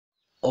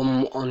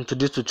On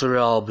today's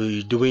tutorial, I'll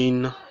be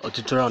doing a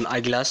tutorial on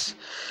eyeglass.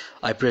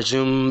 I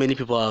presume many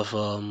people have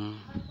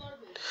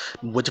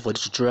been waiting for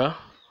this tutorial,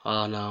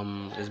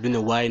 and it's been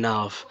a while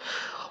now I've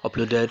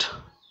uploaded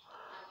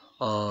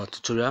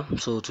tutorial.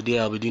 So today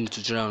I'll be doing the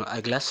tutorial on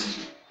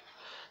eyeglass.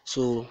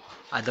 So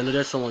I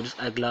downloaded some of these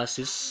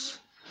eyeglasses.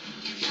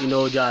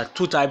 There are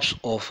two types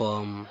of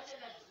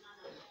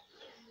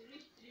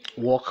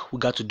work we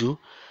got to do.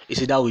 It's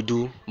either we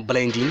do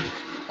blending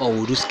or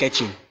we do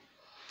sketching.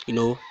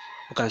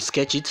 We can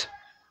sketch it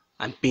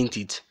and paint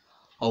it,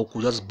 or we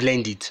could just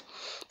blend it.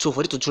 So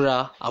for the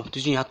tutorial, I'll be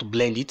teaching you how to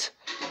blend it,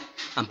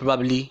 and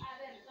probably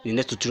in the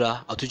next tutorial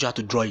I'll teach you how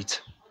to draw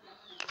it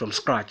from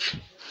scratch.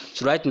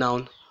 So right now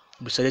we'll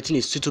be selecting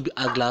a suitable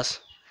eyeglass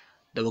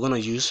that we're going to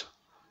use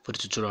for the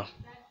tutorial.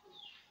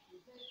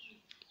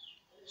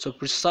 So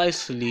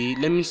precisely,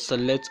 let me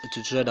select a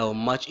tutorial that will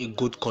match a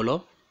good color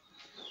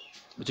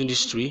between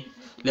these three.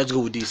 Let's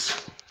go with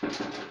this.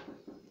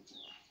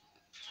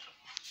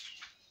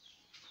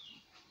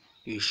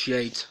 You share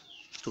it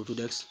to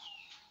Autodesk.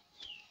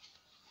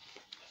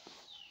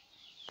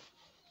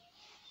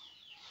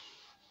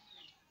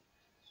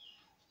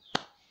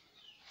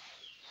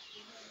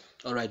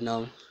 Alright,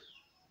 now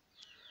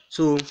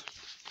so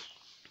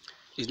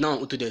it's now on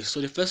Autodesk.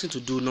 So the first thing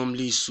to do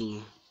normally is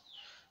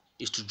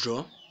to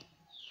draw.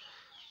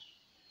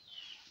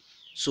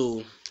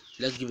 So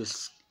let's give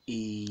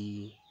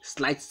a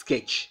slight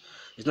sketch.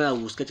 It's not that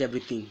we'll sketch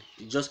everything,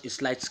 it's just a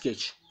slight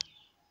sketch.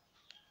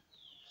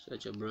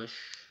 Set your brush,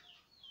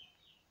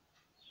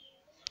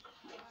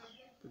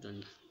 put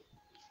on,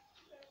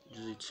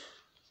 use it,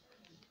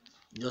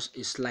 just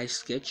a slight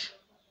sketch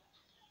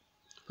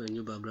for a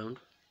new background.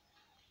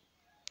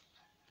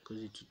 Cause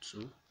it to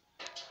 2,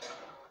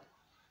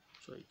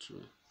 sorry,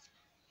 2.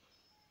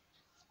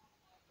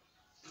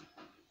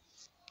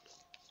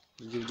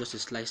 Give just a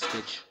slight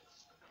sketch.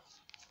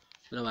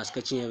 Now we're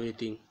sketching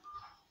everything.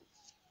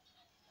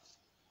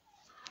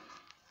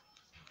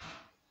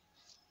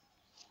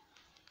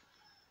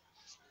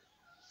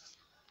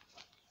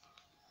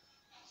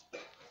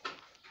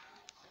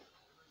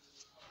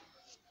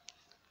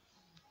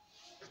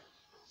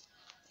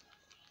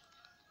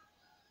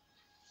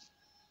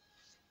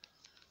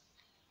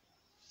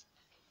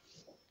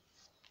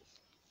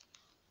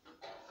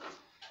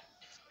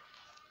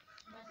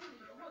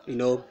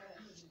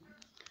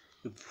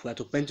 If we are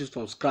to paint it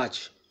from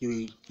scratch,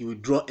 you will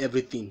draw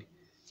everything.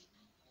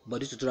 But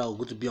this tutorial will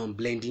go to be on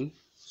blending,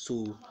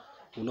 so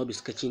we'll not be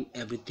sketching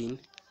everything.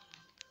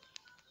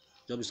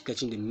 We'll be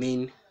sketching the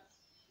main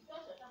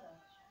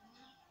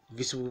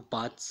visible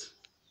parts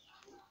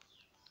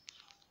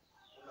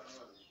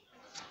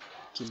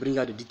to bring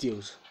out the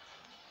details.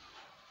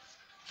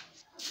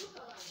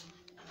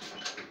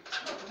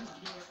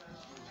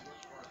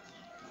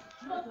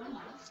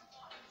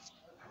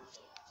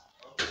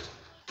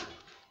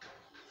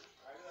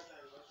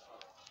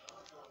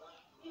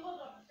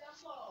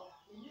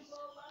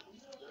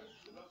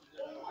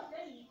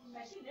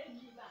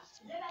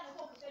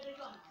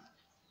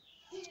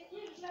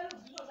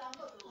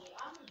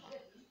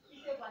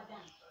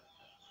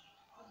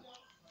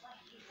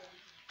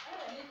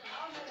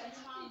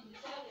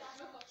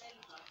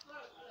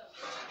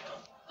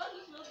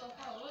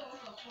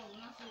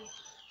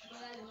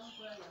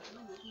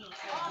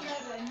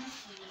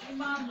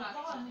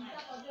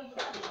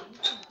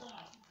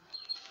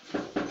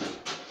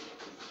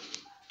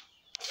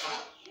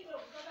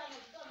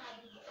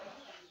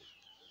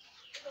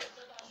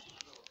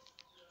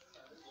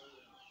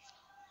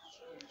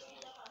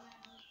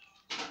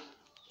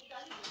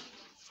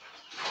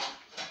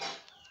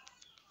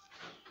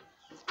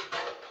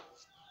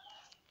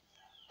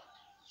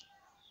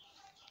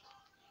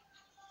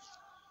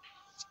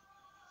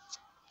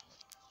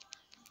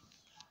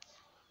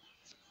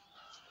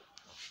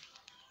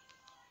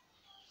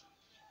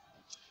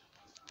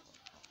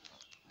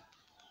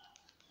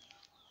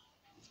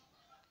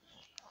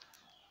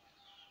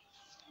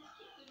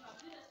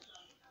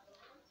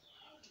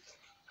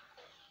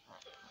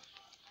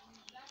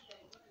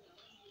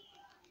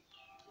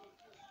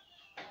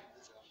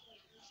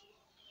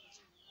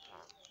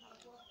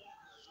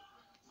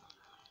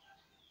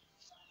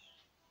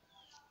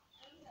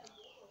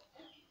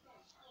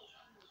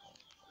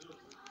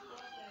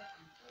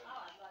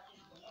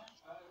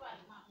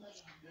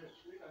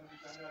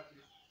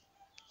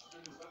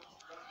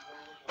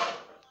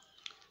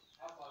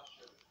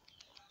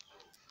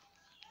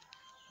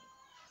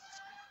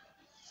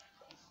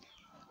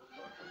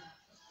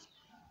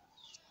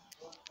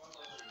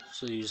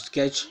 So you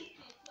sketch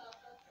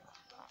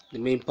the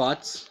main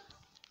parts.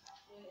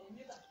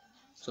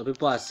 So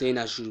people are saying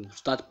I should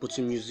start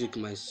putting music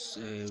in my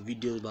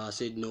videos, but I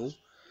said no,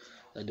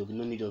 that there will be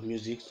no need of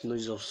music, no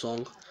use of song,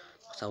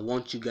 because I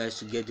want you guys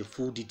to get the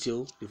full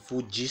detail, the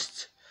full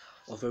gist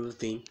of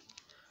everything.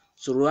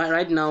 So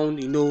right now,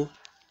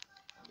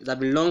 it has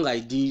been long I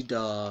did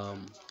a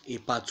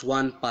part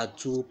 1, part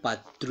 2, part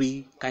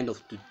 3 kind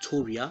of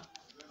tutorial.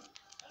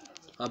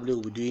 Probably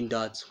we'll be doing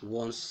that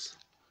once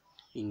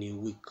in a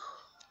week.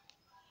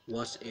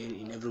 once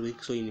in every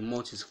week. So in a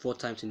month is 4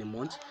 times in a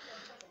month.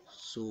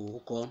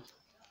 So come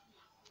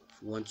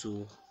if you want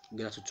to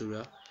get a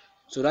tutorial.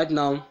 So right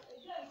now,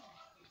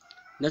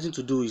 nothing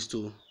to do is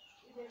to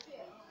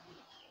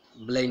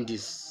blend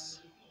this.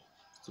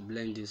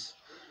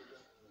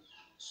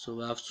 So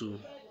we have to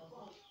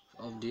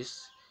of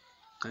this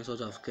kind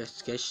sort of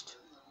sketched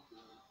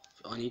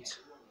on it.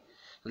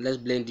 And let's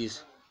blend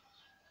this.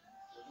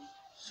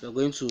 So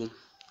we're going to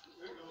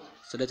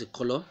select a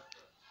color,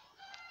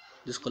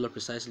 this color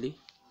precisely.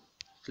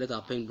 Select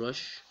our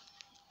paintbrush.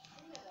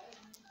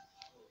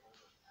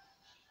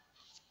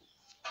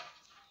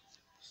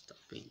 Start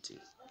painting.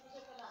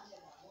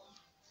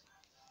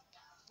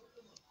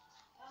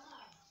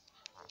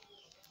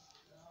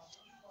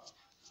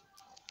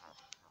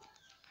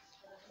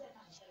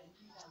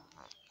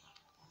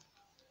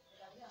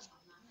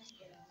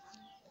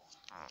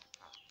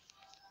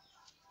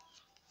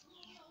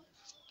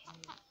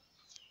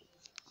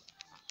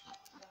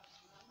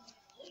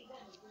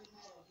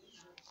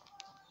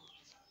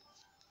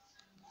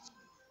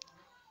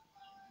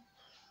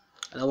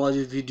 I don't want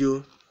this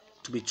video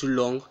to be too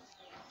long,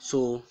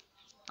 so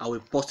I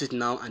will pause it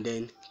now and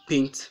then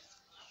paint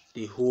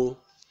the whole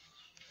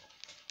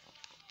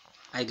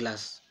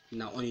eyeglass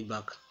now on it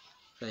back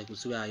so you can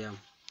see where I am.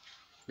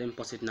 Let me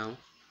pause it now.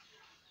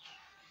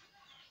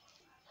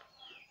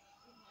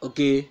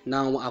 Okay,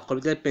 now I've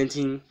completed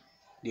painting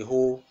the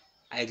whole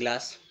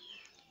eyeglass.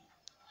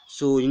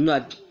 So you know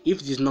that if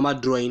it is normal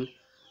drawing,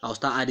 I'll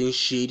start adding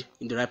shade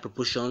in the right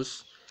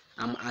proportions,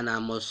 and I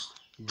must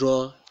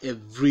draw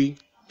every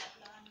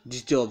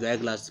detail of the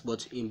eyeglass.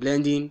 But in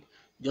blending,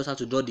 you just have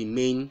to draw the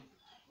main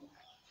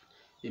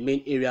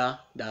area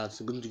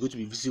that's going to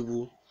be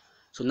visible.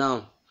 So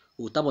now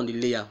we'll tap on the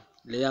layer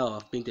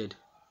I've painted.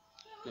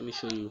 Let me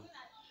show you.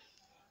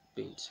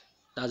 Paint.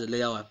 That's the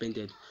layer I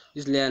painted.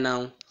 This layer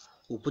now,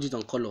 we'll put it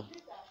on color.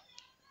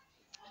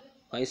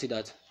 Can you see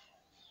that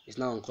it's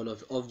now on color?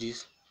 Of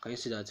this, can you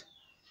see that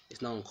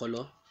it's now on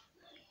color?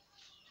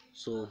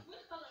 So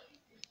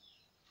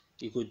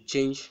you could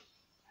change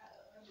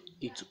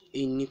it to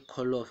any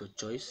color of your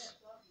choice,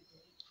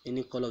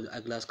 any color of the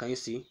eyeglass. Can you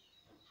see?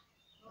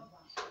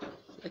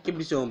 I keep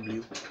this on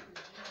blue.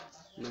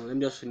 Now let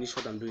me just finish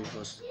what I'm doing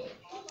first.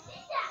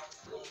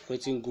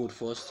 Painting gold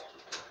first.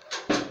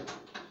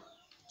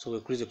 So we'll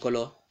increase the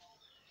color.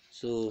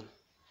 So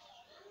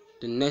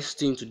the next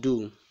thing to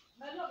do,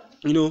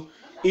 you know,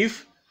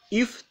 if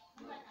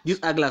this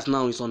eyeglass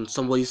now is on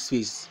somebody's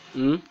face,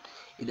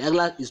 the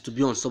eyeglass is to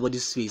be on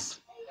somebody's face.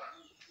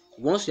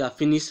 Once you are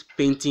finished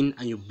painting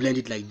and you blend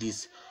it like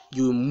this,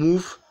 you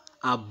move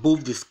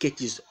above the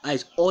sketches,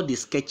 all the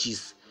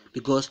sketches,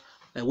 because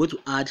I'm going to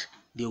add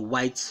the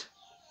whitish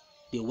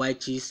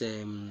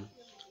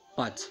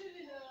part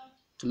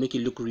to make it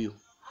look real.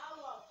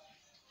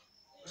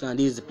 So and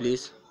this is the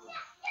place.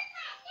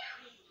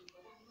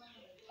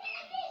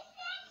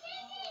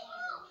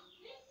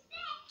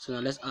 So now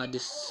let's add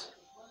this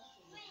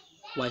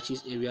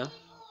whitish area.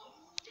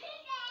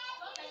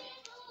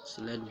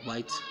 Select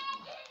white,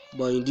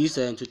 but in this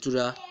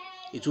tutorial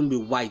it won't be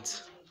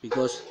white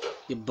because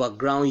the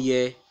background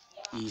here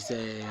is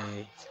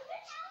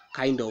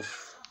kind of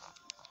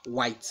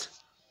white.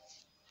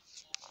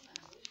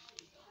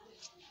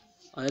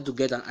 I need to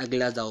get an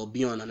eyeglass that will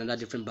be on another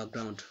different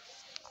background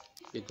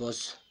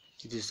because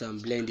it is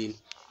blending.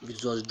 If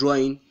it was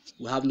drawing,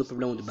 we have no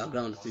problem with the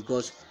background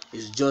because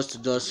it's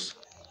just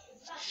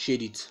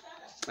shade it,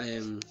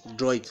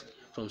 draw it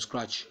from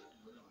scratch.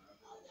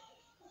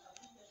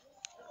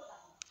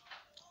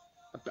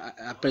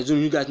 I presume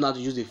you guys know how to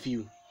use the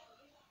fill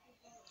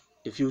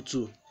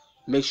tool.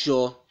 Make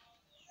sure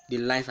the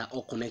lines are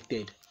all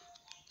connected.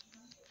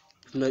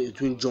 If not,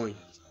 it won't join.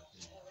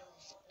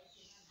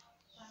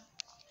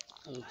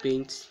 I'll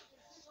paint,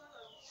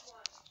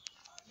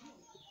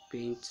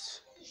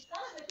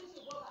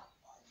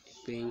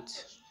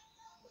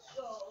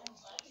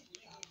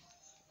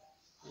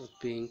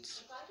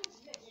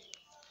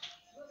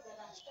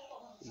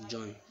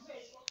 join.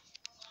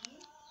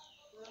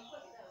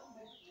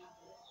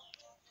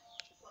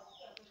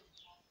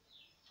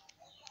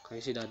 Can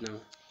you see that now?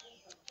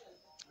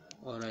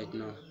 All right,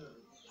 now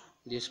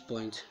this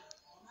point,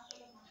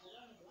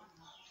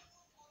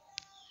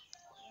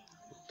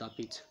 tap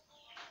it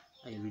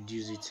and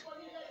reduce it.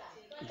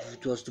 If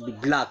it was to be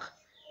black,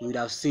 you would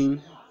have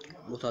seen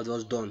what I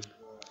just done.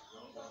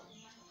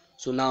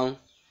 So now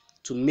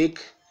to make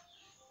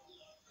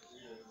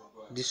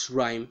this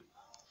rhyme,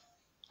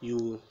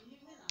 you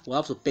will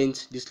have to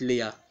paint this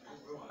layer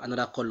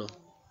another color.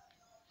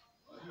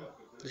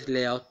 This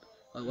layout,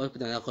 I want to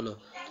put another color.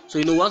 So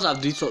you know, once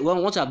I've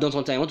done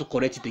something, I want to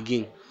correct it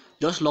again.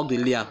 Just lock the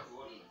layer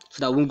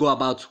so that we won't go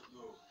about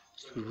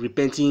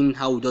repenting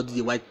how we just did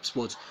the white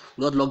spot.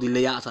 We just lock the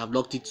layer as I've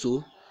locked it.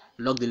 So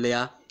lock the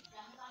layer.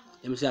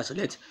 Let me see. I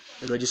select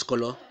a reddish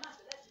color.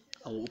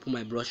 I will open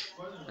my brush,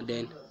 and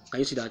then can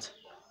you see that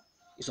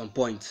it's on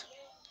point,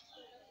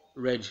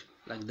 red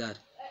like that.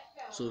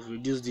 So if you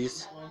reduce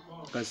this,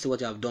 you can see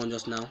what you have done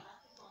just now,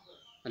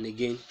 and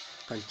again you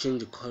can change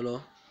the color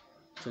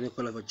to any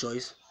color of your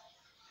choice.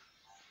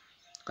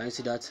 Can you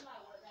see that?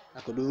 I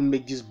could even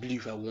make this blue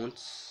if I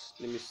want.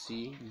 Let me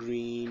see,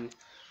 green,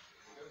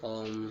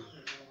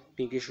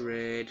 pinkish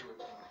red,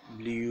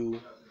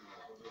 blue,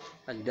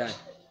 like that.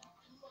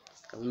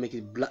 I will make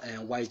it black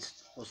and white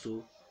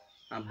also,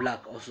 and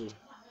black also.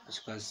 As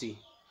you can see,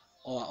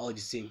 all the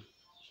same.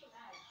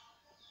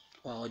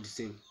 All the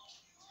same.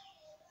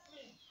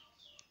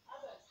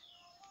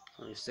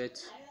 Set,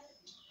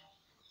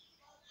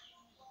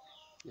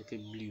 make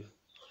it blue.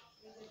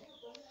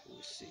 Let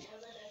me see.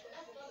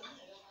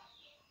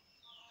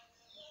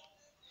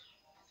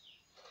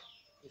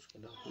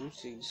 Let me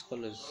see, this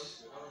color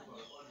is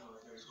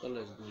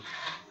good.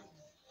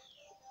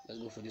 Let's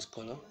go for this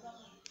color.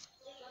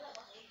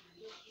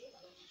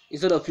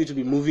 Instead of you to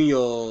be moving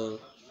your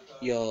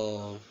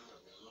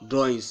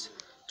drawings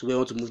to where you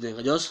want to move them,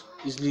 I just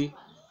easily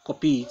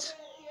copy it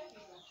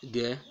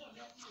there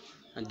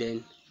and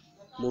then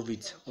move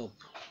it up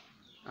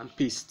and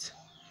paste.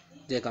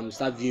 Then you can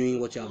start viewing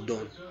what you have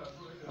done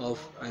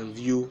off and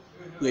view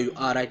where you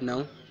are right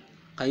now.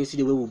 Can you see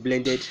the way we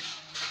blended?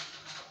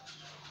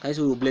 Can you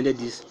see we blended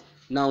this?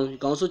 Now you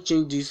can also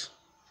change this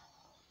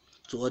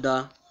to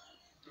other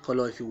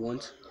color if you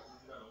want.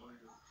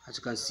 As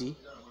you can see,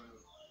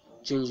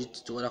 change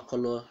it to other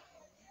color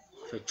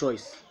of your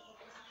choice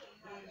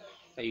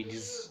that you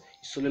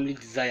solemnly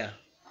desire.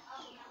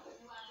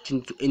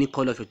 Change to any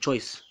color of your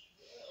choice.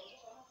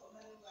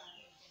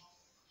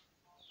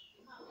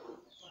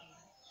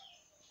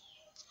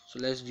 So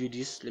let's view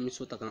this. Let me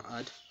see what I can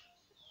add.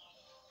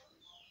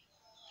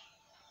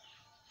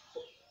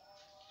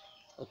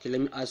 Okay,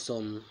 let me add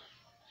some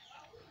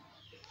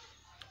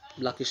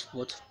blackish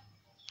spot.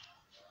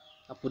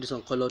 I put this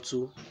on color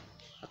 2.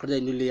 I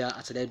created a new layer,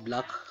 I selected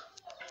black.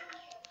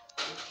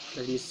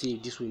 Let me see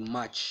if this will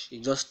match.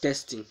 It's just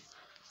testing.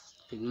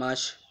 If it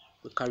match,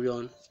 we carry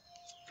on.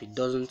 If it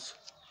doesn't,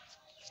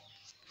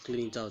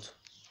 clean it out.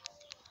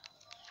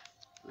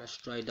 Let's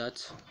try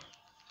that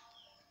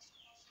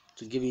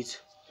to give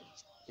it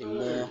a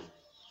more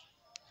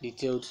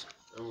detailed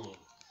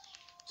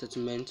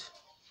settlement.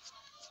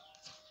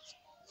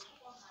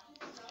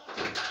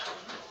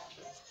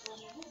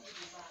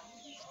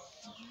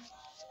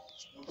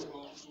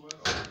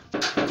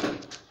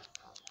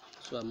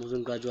 So I'm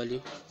moving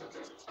gradually.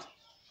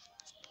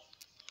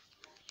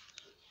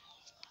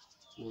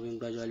 Moving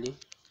gradually.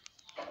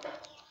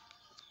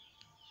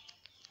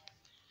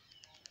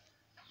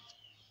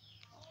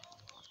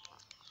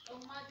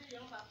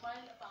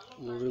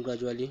 Moving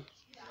gradually.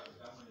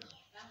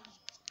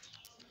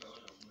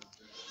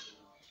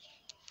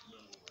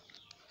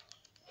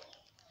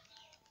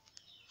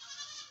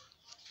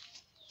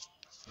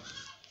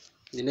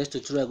 The next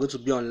tutorial is going to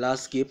be on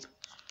landscape.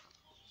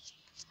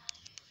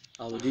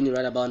 I will do it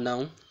right about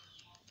now.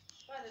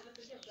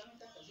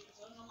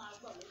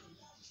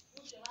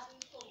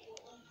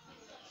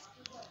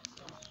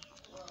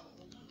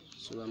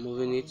 So I'm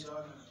moving it.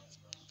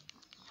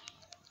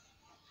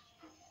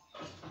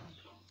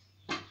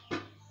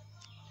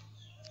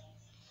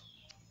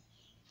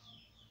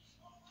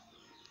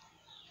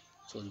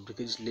 So I'll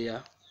duplicate this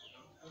layer.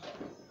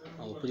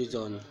 I will put it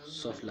on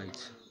soft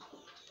light.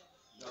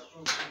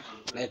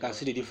 Now you can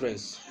see the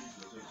difference.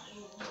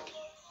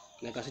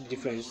 Now you can see the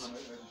difference.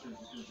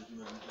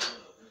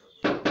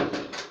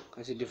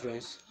 Can see the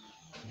difference.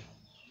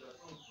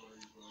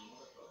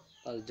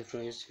 That's the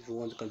difference. If you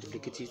want, you can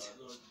duplicate it.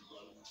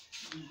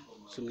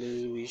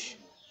 Similarly, wish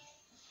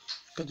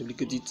you can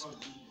duplicate it,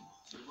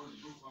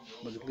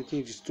 but duplicating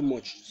it is too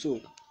much.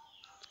 So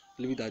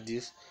leave it at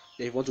this.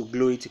 Then if you want to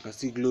glow it, you can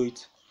still glow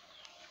it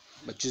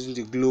by choosing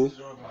the glow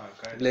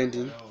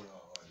blending.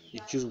 You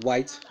choose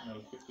white.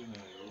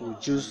 You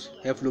choose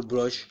airflow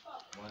brush.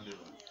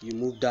 You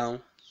move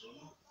down.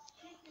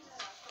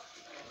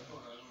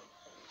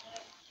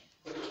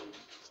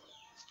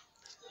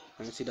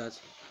 Can you see that?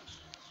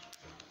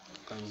 You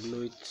can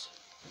glow it.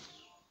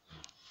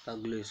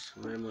 That glow is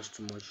very much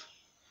too much.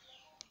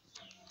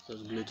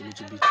 Just glow it a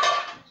little bit.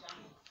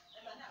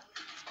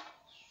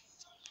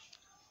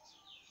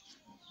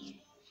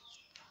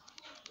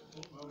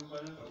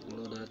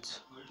 Glow that.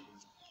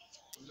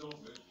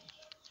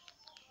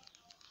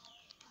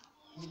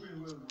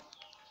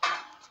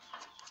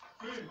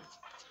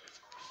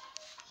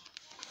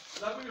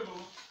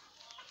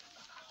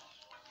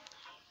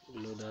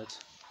 Glow that.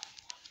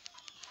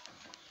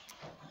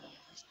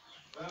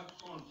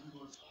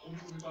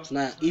 So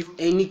now, if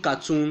any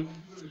cartooner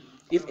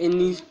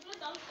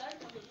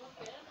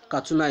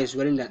is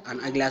wearing an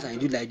eyeglass and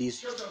you do like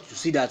this, you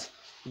see that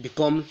it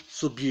becomes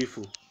so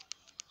beautiful.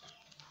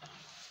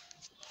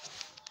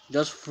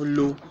 Just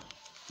follow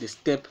the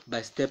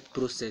step-by-step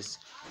process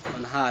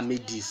on how I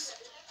made this.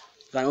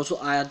 You can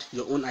also add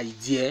your own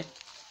idea.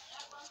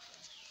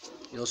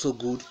 It's also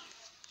good.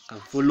 You can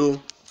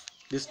follow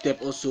this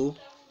step also.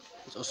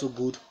 It's also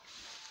good.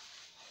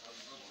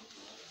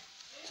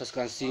 So as you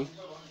can see,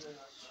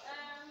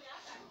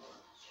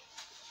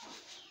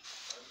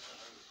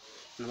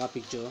 another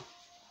picture,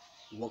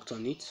 worked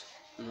on it.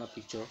 Another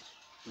picture,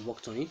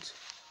 worked on it.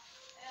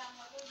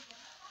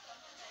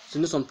 So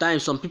you know,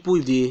 sometimes some people,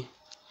 if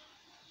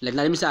Like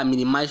now, let me say I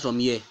minimize from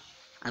here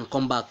and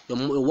come back,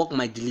 your work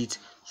might delete.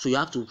 So you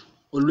have to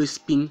always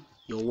spin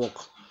your work,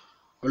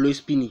 always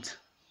spin it.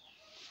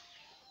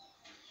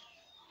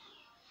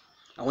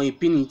 And when you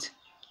pin it,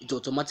 it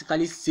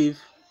automatically save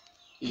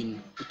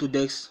in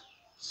Autodesk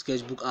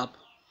Sketchbook app.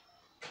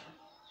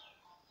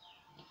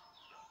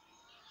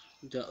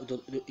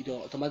 It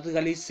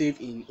automatically save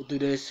in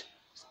Autodesk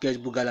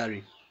Sketchbook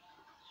gallery.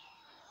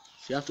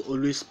 So you have to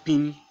always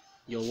spin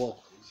your work.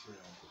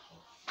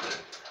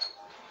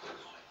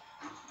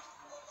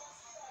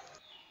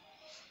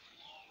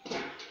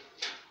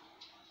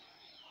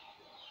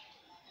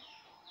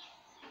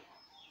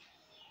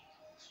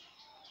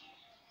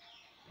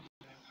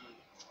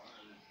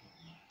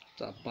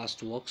 Our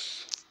past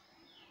works.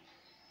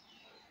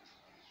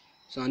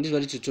 So in this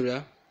very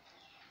tutorial,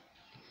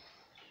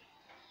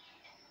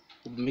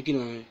 we'll be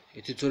making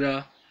a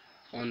tutorial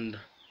on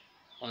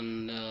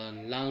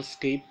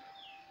landscape.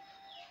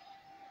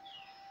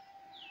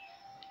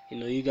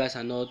 You guys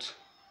are not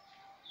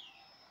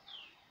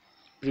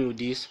playing with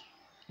this.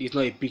 This is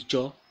not a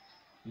picture.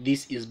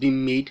 This is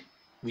being made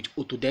with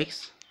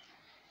Autodesk.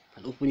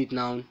 And open it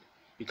now.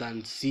 You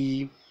can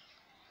see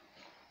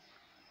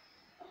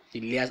the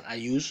layers I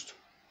used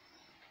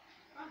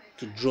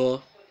to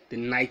draw the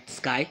night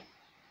sky.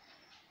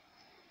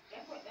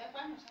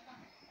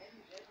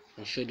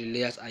 And show the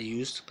layers I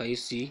used. Can you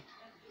see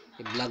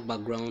a black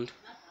background?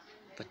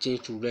 If I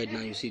change to red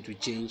now, you see it will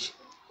change,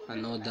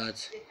 and all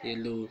that.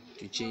 Yellow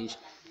to change.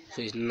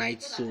 So it's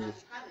night, so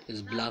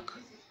it's black.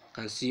 You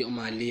can see all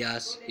my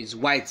layers. It's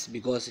white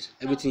because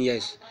everything here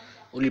is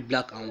only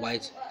black and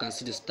white. You can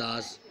see the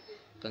stars.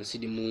 You can see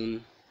the moon.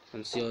 You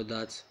can see all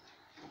that.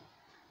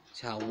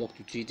 See how I worked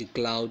with it, the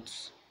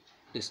clouds,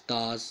 the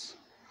stars,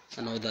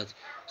 and all that.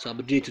 So I'll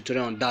be doing a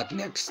tutorial on that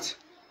next.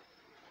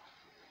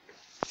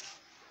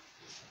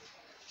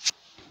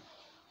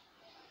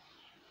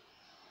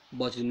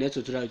 But the next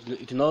tutorial,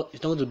 it's not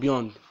going to be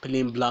on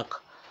plain black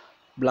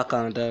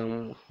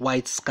and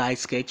white sky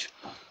sketch.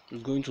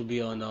 It's going to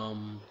be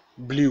on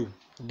blue,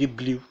 deep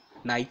blue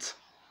night.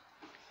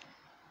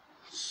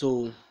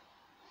 So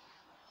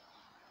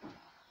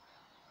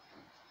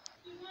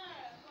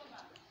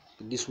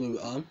this way we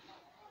are.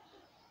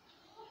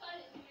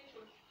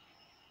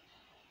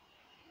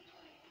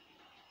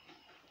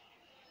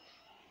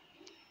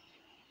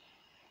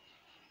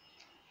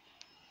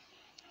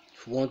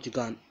 If you want, you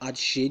can add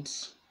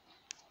shades.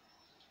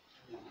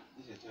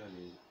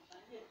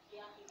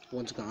 If you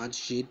want, you can add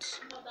shades.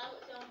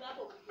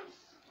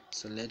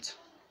 Select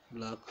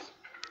black.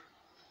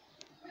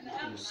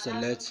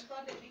 Select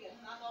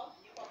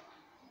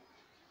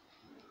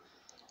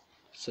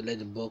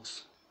the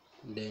box,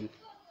 and then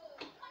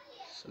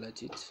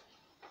select it.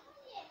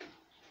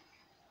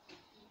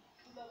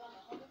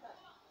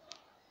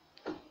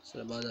 So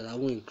about that, I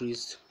will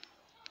increase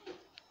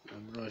my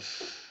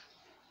brush.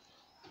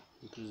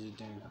 Increase it,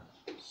 then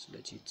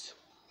select it,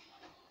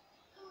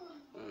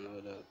 and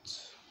all that.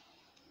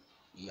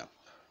 Yep.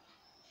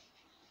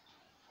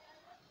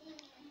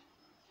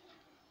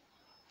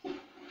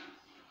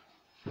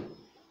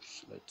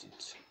 Select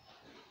it.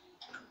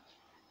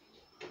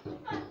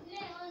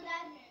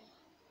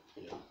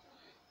 Yeah.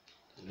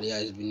 The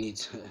layer is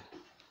beneath.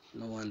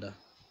 No wonder.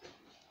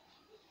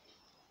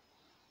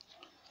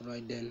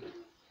 Alright then.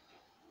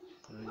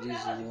 This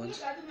is the one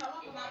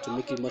to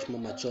make it much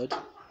more matured.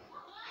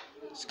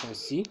 As you can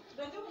see,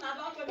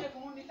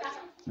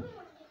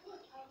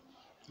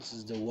 this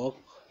is the work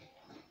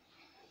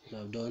that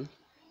I've done,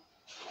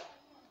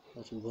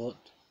 what we got,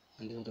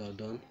 and this is what I've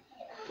done.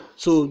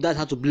 So that's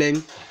how to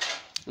blend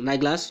an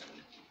eyeglass,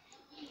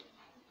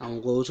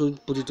 and we'll also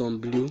put it on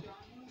blue.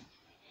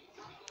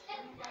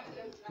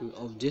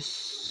 Of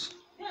this,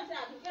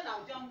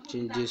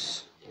 change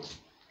this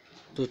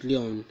totally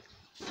on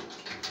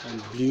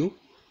blue.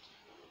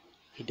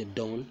 Hit the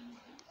done,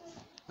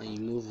 and you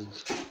move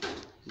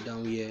it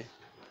down here.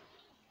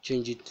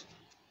 Change it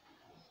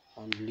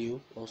on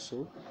blue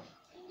also,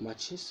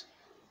 matches.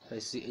 If I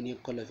see any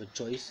color of your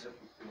choice,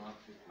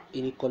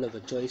 it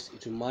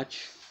will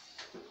match.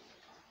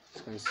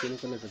 You can see any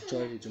color of your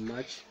choice, it will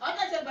match.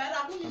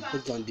 And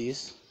put it on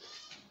this,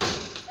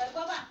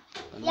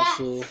 and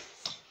also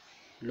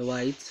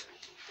lower it.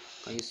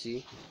 Can you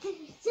see?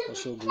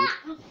 Also good.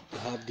 You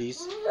have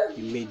this,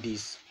 you made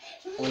this.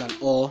 All and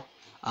all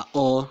are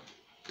all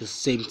the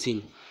same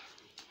thing.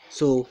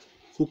 So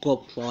hook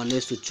up for our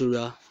next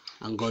tutorial,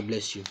 and God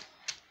bless you.